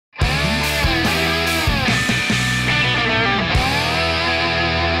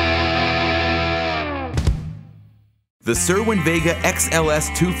The Cerwin Vega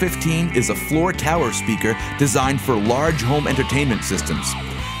XLS-215 is a floor tower speaker designed for large home entertainment systems.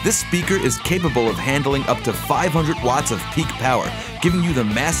 This speaker is capable of handling up to 500 watts of peak power, giving you the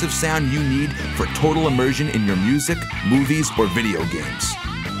massive sound you need for total immersion in your music, movies, or video games.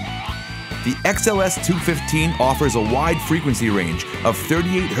 The XLS-215 offers a wide frequency range of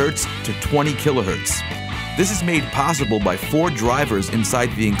 38 Hz to 20 kHz. This is made possible by 4 drivers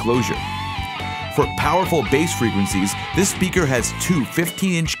inside the enclosure. For powerful bass frequencies, this speaker has 2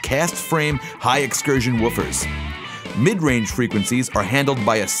 15-inch cast frame high excursion woofers. Mid-range frequencies are handled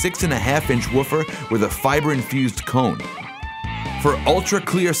by a 6.5-inch woofer with a fiber-infused cone. For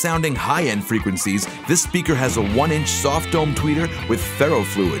ultra-clear sounding high-end frequencies, this speaker has a 1-inch soft dome tweeter with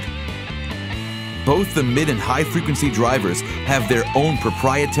ferrofluid. Both the mid and high frequency drivers have their own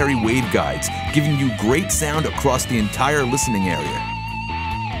proprietary waveguides, giving you great sound across the entire listening area.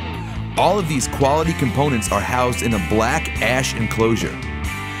 All of these quality components are housed in a black ash enclosure.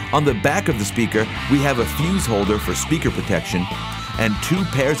 On the back of the speaker, we have a fuse holder for speaker protection and 2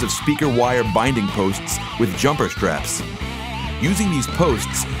 pairs of speaker wire binding posts with jumper straps. Using these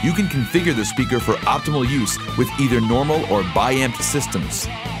posts, you can configure the speaker for optimal use with either normal or bi-amped systems.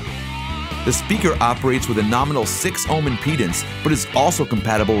 The speaker operates with a nominal 6 ohm impedance, but is also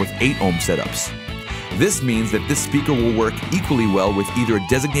compatible with 8 ohm setups. This means that this speaker will work equally well with either a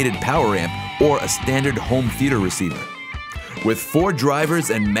designated power amp or a standard home theater receiver. With 4 drivers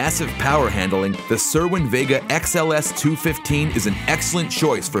and massive power handling, the Cerwin Vega XLS-215 is an excellent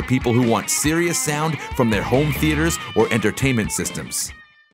choice for people who want serious sound from their home theaters or entertainment systems.